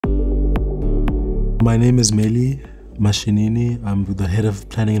My name is Meli. Mashinini. I'm the head of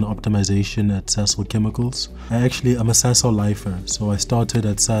planning and optimization at Sasol Chemicals. I'm a Sasol lifer, so I started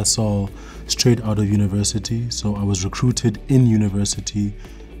at Sasol straight out of university. So I was recruited in university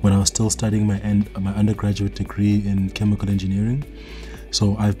when I was still studying my undergraduate degree in chemical engineering.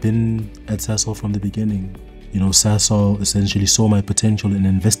 So I've been at Sasol from the beginning. You know, Sasol essentially saw my potential and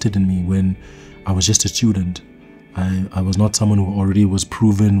invested in me when I was just a student. I was not someone who already was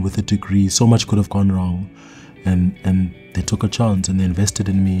proven with a degree. So much could have gone wrong. And they took a chance and they invested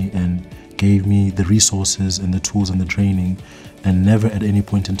in me and gave me the resources and the tools and the training. And never at any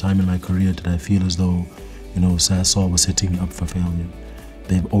point in time in my career did I feel as though, you know, Sasol was setting me up for failure.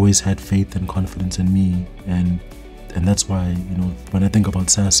 They've always had faith and confidence in me, and that's why, you know, when I think about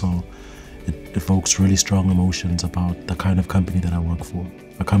Sasol, it evokes really strong emotions about the kind of company that I work for.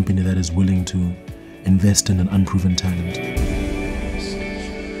 A company that is willing to invest in an unproven talent.